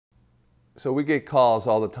So we get calls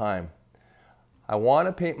all the time. I want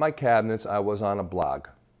to paint my cabinets. I was on a blog.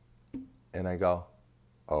 And I go,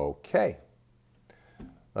 okay.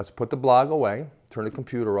 Let's put the blog away, turn the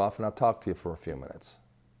computer off, and I'll talk to you for a few minutes.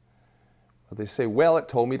 But they say, well, it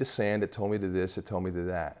told me to sand, it told me to this, it told me to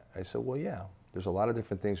that. I said, well, yeah, there's a lot of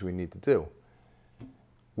different things we need to do.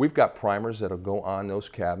 We've got primers that'll go on those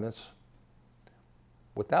cabinets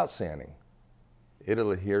without sanding.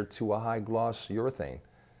 It'll adhere to a high gloss urethane.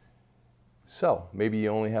 So maybe you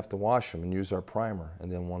only have to wash them and use our primer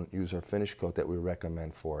and then use our finish coat that we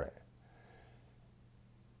recommend for it.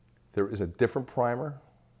 There is a different primer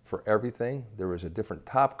for everything. There is a different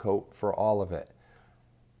top coat for all of it.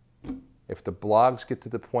 If the blogs get to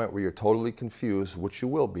the point where you're totally confused, which you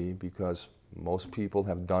will be because most people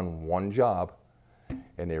have done one job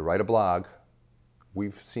and they write a blog,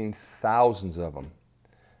 we've seen thousands of them.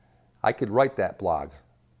 I could write that blog.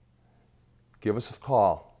 Give us a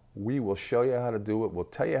call. We will show you how to do it. We'll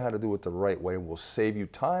tell you how to do it the right way. We'll save you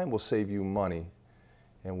time, we'll save you money,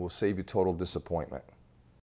 and we'll save you total disappointment.